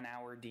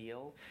 1-hour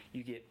deal.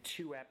 You get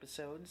 2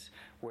 episodes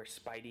where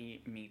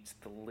Spidey meets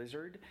the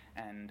Lizard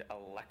and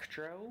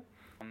Electro.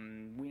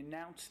 We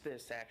announced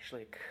this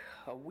actually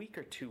a week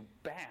or 2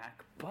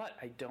 back, but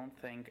I don't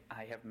think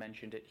I have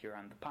mentioned it here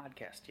on the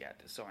podcast yet,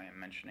 so I am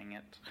mentioning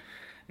it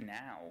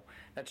now.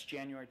 That's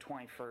January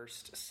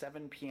 21st,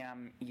 7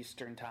 p.m.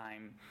 Eastern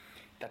Time.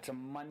 That's a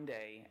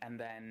Monday, and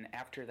then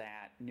after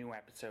that, new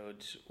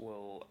episodes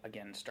will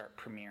again start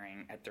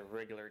premiering at the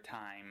regular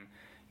time,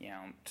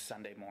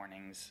 Sunday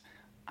mornings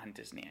on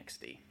Disney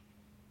XD.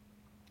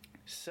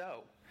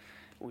 So,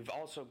 we've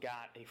also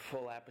got a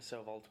full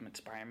episode of Ultimate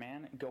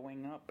Spider-Man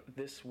going up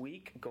this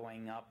week,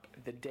 going up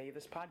the day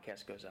this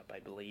podcast goes up, I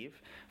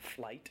believe.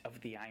 Flight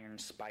of the Iron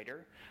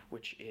Spider,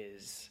 which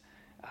is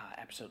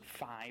episode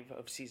 5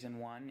 of season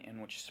 1, in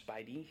which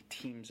Spidey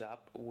teams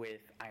up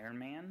with Iron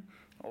Man,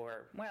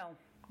 or, well,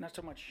 not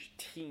so much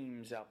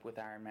teams up with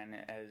Iron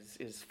Man as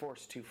is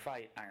forced to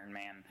fight Iron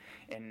Man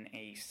in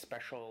a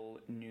special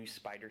new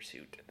spider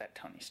suit that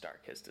Tony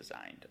Stark has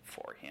designed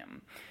for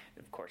him.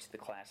 Of course, the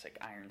classic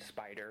Iron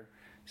Spider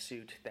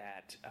suit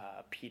that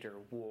Peter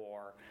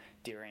wore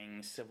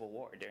during the Civil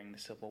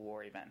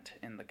War event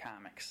in the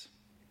comics.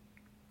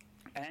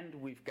 And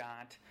we've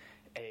got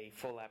a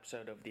full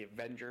episode of The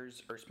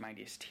Avengers, Earth's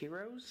Mightiest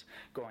Heroes,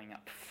 going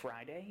up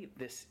Friday.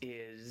 This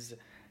is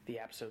the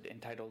episode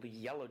entitled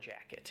Yellow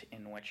Jacket,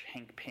 in which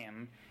Hank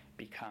Pym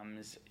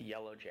becomes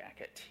Yellow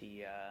Jacket.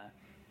 He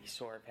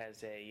sort of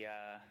has a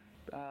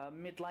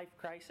midlife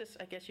crisis,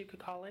 I guess you could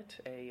call it,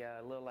 a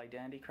little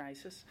identity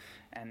crisis,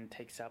 and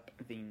takes up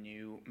the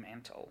new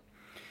mantle.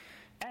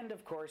 And,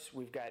 of course,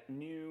 we've got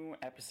new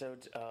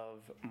episodes of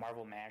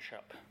Marvel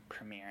Mashup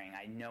premiering.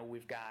 I know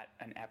we've got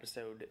an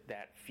episode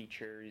that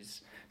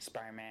features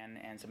Spider-Man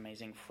and his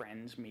amazing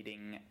friends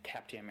meeting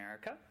Captain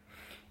America.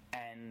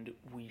 And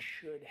we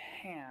should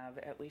have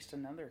at least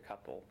another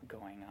couple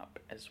going up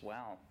as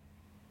well.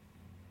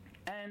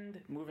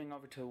 And moving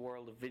over to the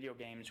world of video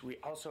games, we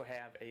also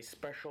have a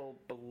special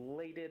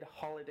belated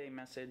holiday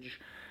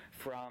message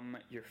from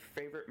your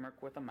favorite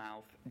Merc with a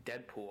Mouth,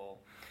 Deadpool,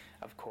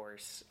 of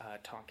course,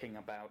 talking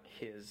about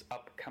his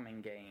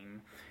upcoming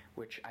game,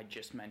 which I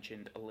just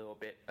mentioned a little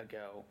bit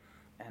ago.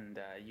 and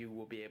you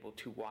will be able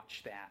to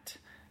watch that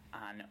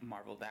on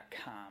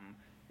Marvel.com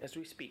as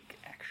we speak,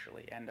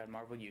 actually, and on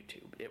Marvel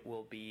YouTube. It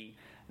will be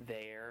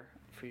there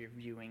for your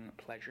viewing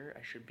pleasure.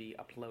 I should be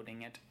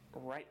uploading it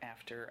right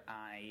after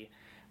I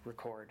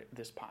record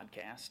this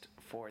podcast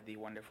for the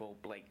wonderful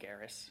Blake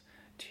Garris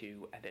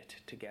to edit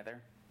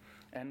together.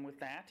 And with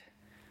that,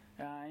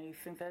 I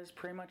think that is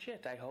pretty much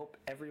it. I hope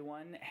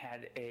everyone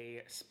had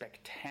a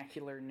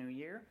spectacular new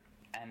year.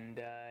 And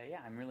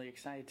I'm really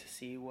excited to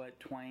see what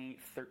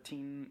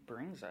 2013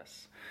 brings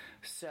us.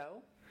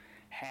 So,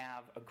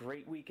 have a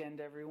great weekend,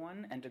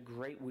 everyone, and a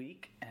great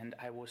week, and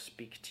I will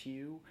speak to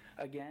you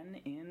again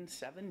in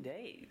 7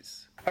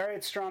 days. All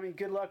right, Strami,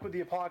 good luck with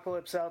the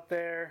apocalypse out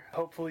there.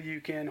 Hopefully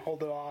you can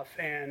hold it off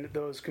and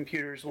those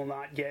computers will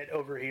not get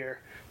over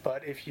here.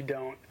 But if you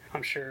don't,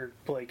 I'm sure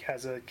Blake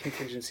has a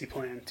contingency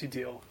plan to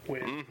deal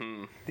with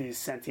these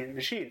sentient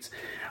machines.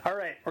 All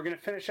right, we're going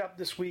to finish up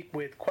this week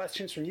with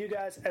questions from you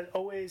guys. As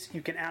always,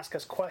 you can ask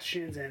us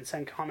questions and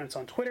send comments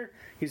on Twitter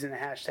using the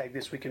hashtag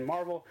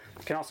ThisWeekInMarvel.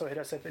 You can also hit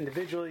us up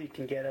individually. You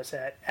can get us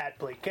at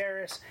Blake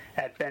Garris,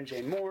 at Ben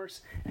J. Morse,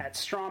 at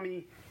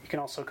Strami. You can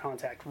also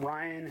contact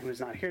Ryan, who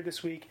is not here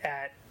this week,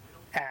 at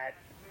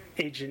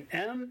Agent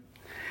M.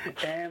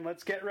 And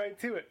let's get right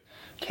to it.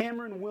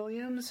 Cameron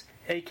Williams,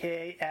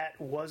 a.k.a. at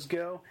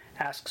Wasgo,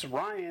 asks,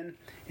 Ryan,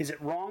 is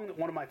it wrong that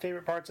one of my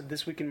favorite parts of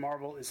This Week in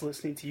Marvel is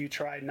listening to you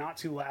try not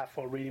to laugh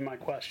while reading my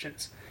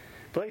questions?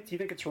 Blake, do you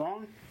think it's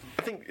wrong?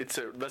 I think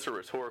that's a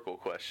rhetorical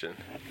question.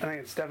 I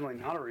think it's definitely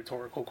not a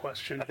rhetorical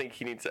question. I think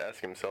he needs to ask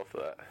himself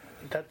that.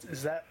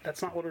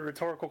 That's not what a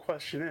rhetorical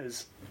question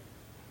is.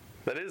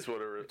 That is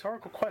what a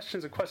rhetorical question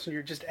is. A question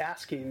you're just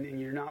asking and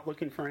you're not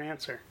looking for an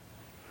answer.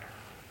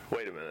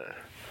 Wait a minute.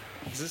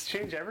 Does this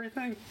change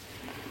everything?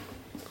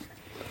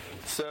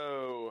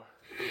 So,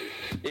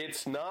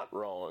 it's not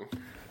wrong.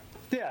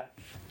 Yeah,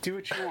 do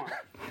what you want.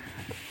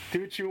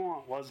 Do what you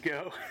want, let's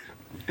go.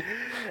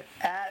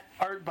 At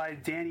art by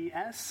Danny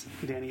S.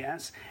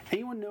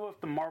 Anyone know if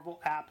the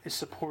Marvel app is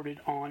supported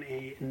on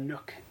a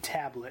Nook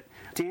tablet?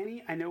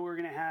 Danny, I know we're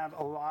going to have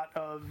a lot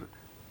of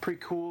pretty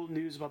cool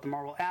news about the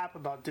Marvel app,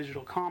 about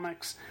digital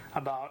comics,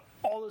 about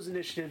all those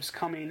initiatives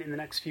coming in the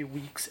next few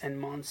weeks and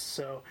months,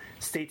 so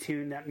stay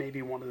tuned. That may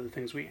be one of the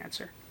things we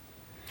answer.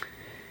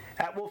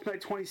 At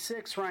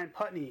WolfKnight26, Ryan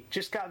Putney,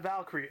 just got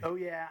Valkyrie. Oh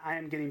yeah, I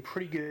am getting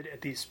pretty good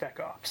at these spec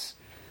ops.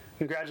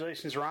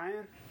 Congratulations,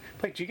 Ryan.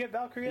 Blake, did you get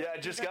Valkyrie yet? Yeah,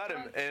 I just got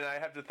him, and I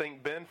have to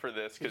thank Ben for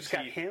this. You just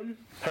got him?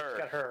 Her.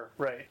 Got her,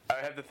 right. I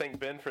have to thank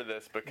Ben for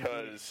this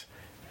because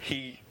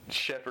he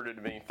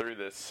shepherded me through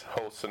this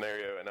whole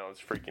scenario, and I was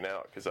freaking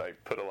out because I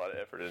put a lot of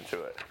effort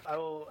into it. I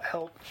will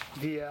help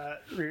the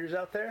readers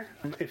out there.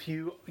 If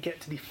you get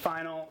to the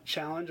final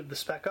challenge of the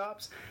Spec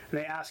Ops, and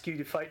they ask you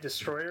to fight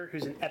Destroyer,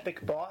 who's an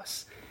epic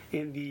boss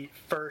in the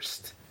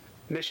first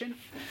mission.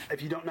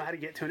 If you don't know how to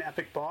get to an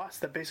epic boss,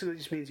 that basically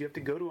just means you have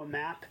to go to a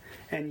map,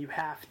 and you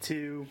have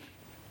to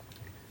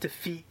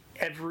defeat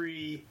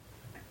every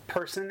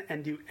person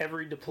and do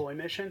every deploy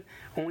mission.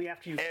 Only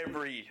after you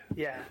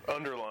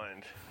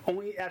underlined.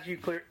 Only after you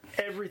clear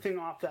everything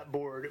off that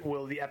board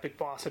will the epic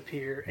boss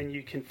appear, and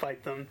you can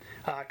fight them.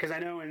 Because I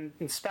know in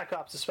Spec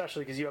Ops,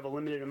 especially because you have a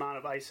limited amount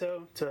of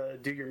ISO to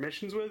do your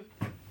missions with,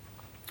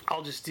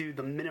 I'll just do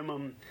the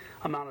minimum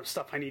amount of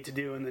stuff I need to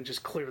do and then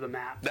just clear the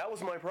map. That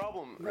was my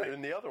problem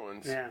in the other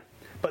ones. Yeah.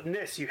 But in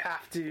this, you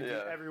have to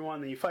do everyone,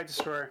 then you fight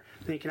Destroyer,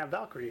 then you can have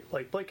Valkyrie,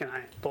 like Blake and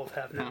I both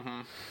have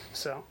now.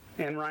 So,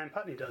 and Ryan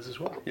Putney does as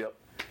well. Yep.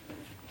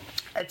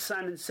 At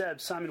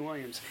Simon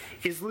Williams,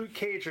 is Luke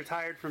Cage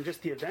retired from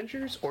just the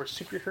Avengers or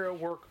superhero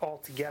work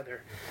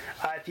altogether?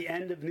 At the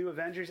end of New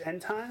Avengers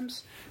End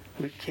Times,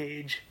 Luke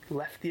Cage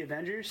left the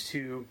Avengers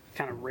to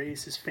kind of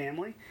raise his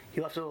family. He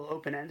left it a little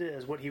open-ended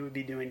as what he would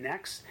be doing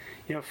next.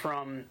 You know,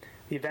 from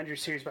the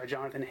Avengers series by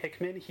Jonathan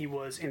Hickman, he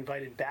was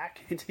invited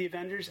back into the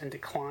Avengers and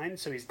declined,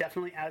 so he's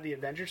definitely out of the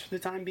Avengers for the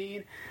time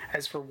being.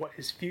 As for what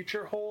his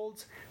future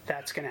holds,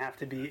 that's going to have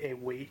to be a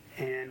wait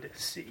and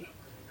see.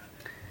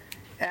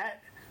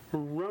 At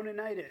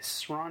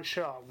Roninitis, Ron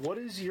Shaw, what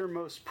is your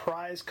most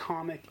prized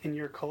comic in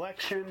your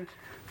collection?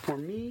 For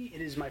me, it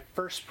is my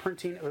first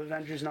printing of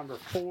Avengers number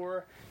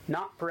 4.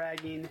 Not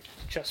bragging,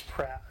 just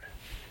proud.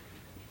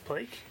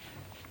 Blake?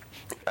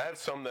 I have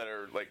some that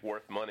are like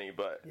worth money,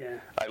 but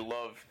I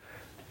love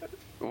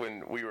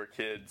when we were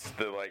kids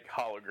the like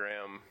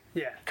hologram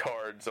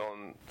cards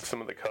on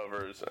some of the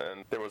covers,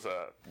 and there was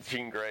a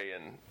Jean Grey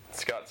and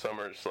Scott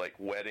Summers like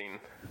wedding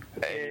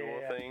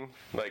annual thing.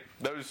 Like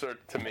those are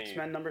to me.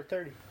 X-Men number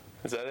 30.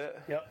 Is that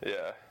it? Yep.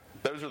 Yeah,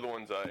 those are the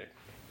ones I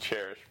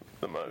cherish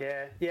the most.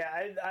 Yeah.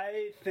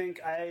 I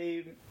think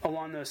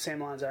along those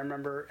same lines. I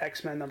remember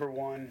X-Men number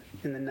 1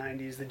 in the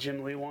 '90s, the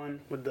Jim Lee one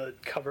with the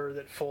cover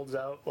that folds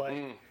out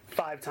like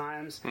 5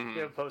 times. We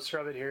have a poster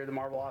of it here at the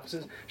Marvel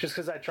offices, just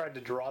because I tried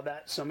to draw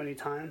that so many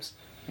times.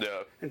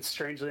 Yeah. And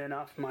strangely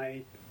enough,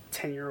 my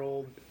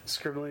 10-year-old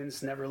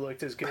scribblings never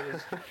looked as good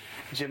as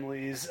Jim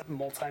Lee's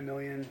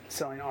multi-million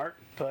selling art.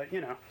 But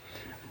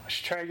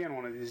should try again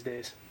one of these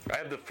days. I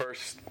have the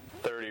first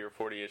 30 or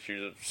 40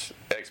 issues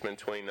of X-Men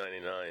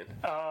 2099.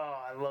 Oh,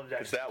 I love that.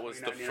 Because that was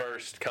the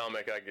first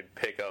comic I could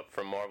pick up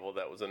from Marvel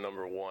that was a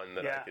number one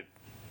that I could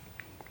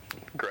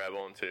grab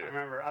onto. I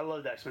remember. I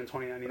loved X-Men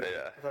 2099.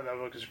 Yeah. I thought that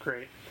book was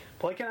great.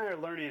 Blake and I are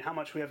learning how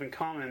much we have in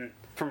common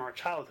from our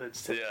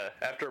childhoods. Yeah,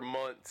 after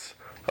months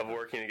of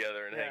working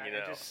together and hanging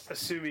out. Just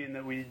assuming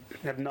that we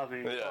have nothing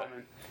in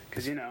common.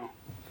 Because,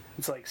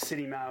 it's like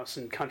City Mouse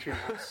and Country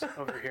Mouse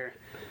over here.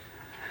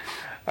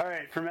 All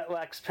right, from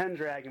Lex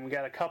Pendragon, we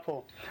got a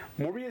couple.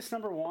 Morbius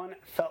 #1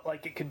 felt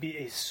like it could be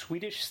a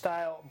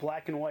Swedish-style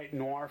black and white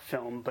noir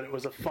film, but it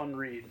was a fun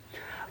read.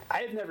 I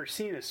have never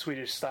seen a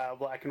Swedish-style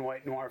black and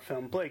white noir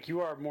film. Blake,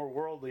 you are more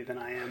worldly than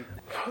I am.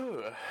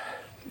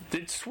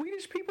 Did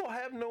Swedish people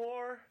have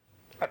noir?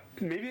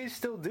 Maybe they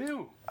still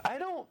do.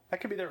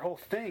 That could be their whole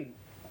thing.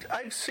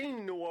 I've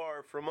seen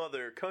noir from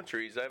other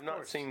countries. I have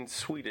not seen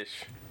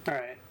Swedish. All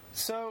right.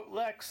 So,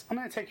 Lex, I'm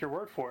going to take your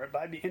word for it,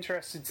 but I'd be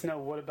interested to know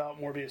what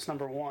about Morbius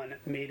 #1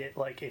 made it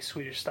like a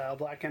Swedish-style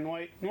black and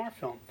white noir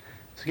film.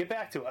 So get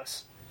back to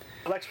us.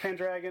 Lex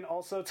Pendragon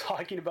also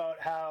talking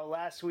about how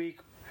last week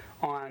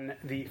on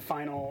the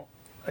final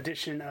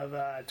edition of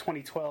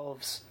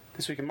 2012's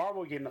This Week in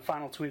Marvel, we gave him the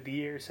final tweet of the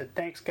year, said,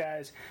 "Thanks,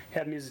 guys. You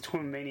had me as a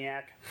Twin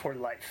Maniac for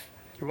life."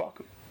 You're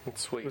welcome.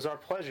 That's sweet. It was our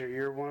pleasure.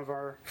 You're one of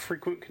our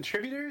frequent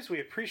contributors. We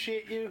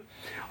appreciate you.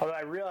 Although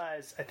I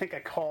realized, I think I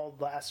called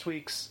last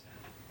week's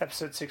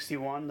episode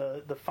 61,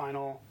 the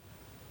final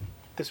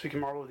This Week in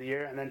Marvel of the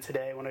year, and then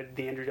today when I did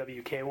the Andrew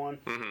WK one,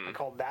 I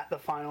called that the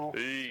final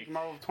This Week in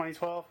Marvel of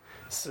 2012.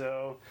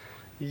 So,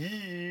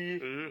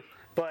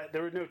 but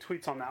there were no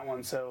tweets on that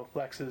one, so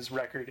Lex's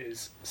record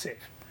is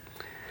safe.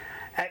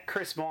 At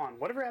Chris Vaughn,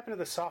 whatever happened to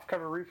the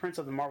softcover reprints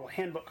of the Marvel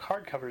Handbook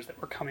hardcovers that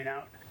were coming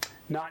out?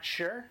 Not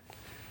sure.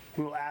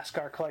 We will ask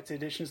our collected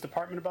editions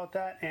department about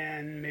that,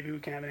 and maybe we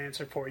can have an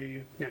answer for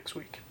you next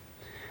week.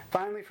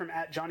 Finally, from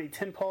at Johnny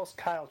Tinpulse,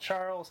 Kyle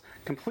Charles,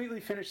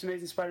 completely finished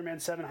Amazing Spider-Man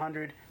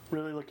 700.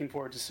 Really looking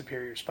forward to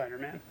Superior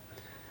Spider-Man.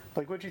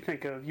 Blake, what'd you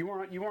think of? You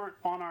weren't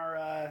on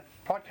our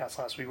podcast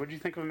last week. What'd you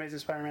think of Amazing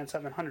Spider-Man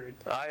 700?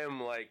 I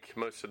am like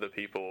most of the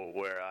people,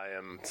 where I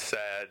am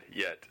sad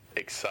yet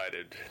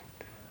excited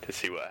to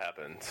see what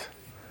happens.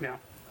 Yeah.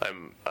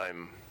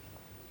 I'm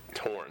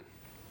torn.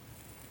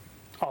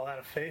 All out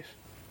of faith?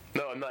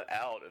 No, I'm not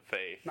out of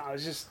faith. No, I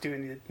was just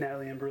doing the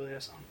Natalie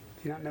Imbruglia song.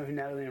 Do you not know who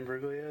Natalie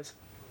Imbruglia is?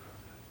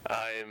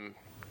 I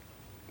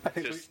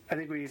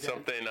think we need to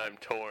something. I'm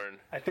torn.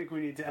 I think we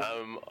need to.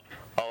 I'm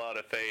all out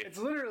of faith. It's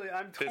literally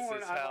I'm torn.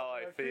 This is how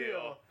I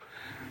feel.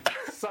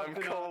 I'm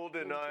cold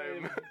and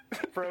I'm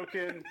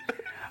broken.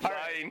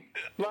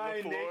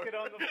 Lying naked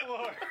on the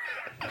floor.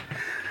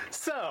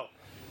 So,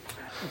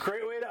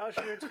 great way to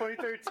usher in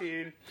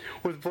 2013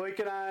 with Blake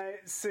and I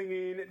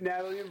singing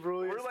Natalie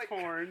Imbruglia's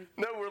 "Torn."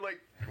 No, we're like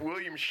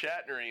William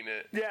Shatnering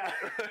it. Yeah.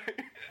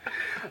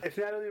 If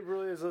Natalie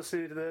Imbruglia is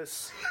listening to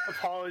this,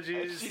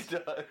 apologies. She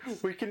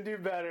does. We can do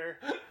better,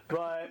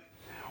 but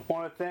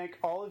want to thank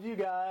all of you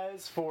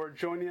guys for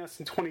joining us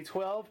in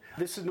 2012.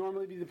 This would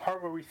normally be the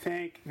part where we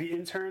thank the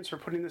interns for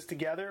putting this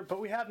together, but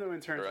we have no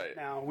interns right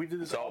now. We did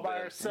this all by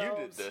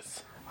ourselves. You did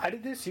this. I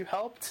did this. You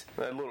helped.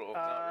 A little,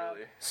 not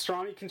really.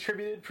 Strami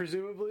contributed,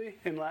 presumably,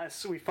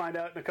 unless we find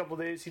out in a couple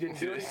days he didn't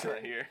do anything. He's not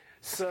here.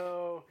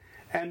 So,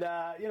 and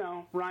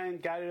Ryan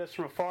guided us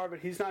from afar, but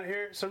he's not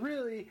here. So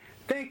really,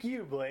 thank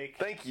you, Blake.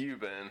 Thank you,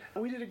 Ben.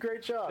 We did a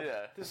great job.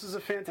 Yeah. This was a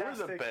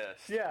fantastic. We're the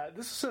best. Yeah,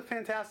 this was a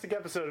fantastic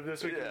episode of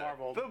This Week in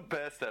Marvel. The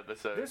best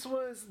episode. This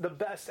was the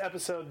best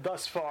episode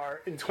thus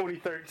far in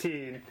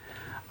 2013,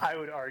 I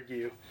would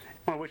argue.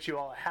 I want to wish you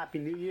all a happy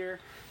new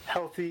year,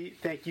 healthy.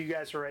 Thank you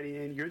guys for writing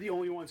in. You're the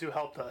only ones who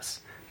helped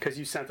us because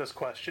you sent us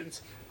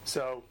questions.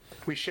 So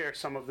we share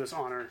some of this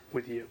honor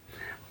with you.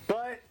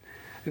 But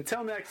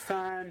until next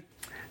time,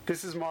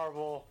 this is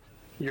Marvel,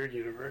 your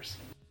universe.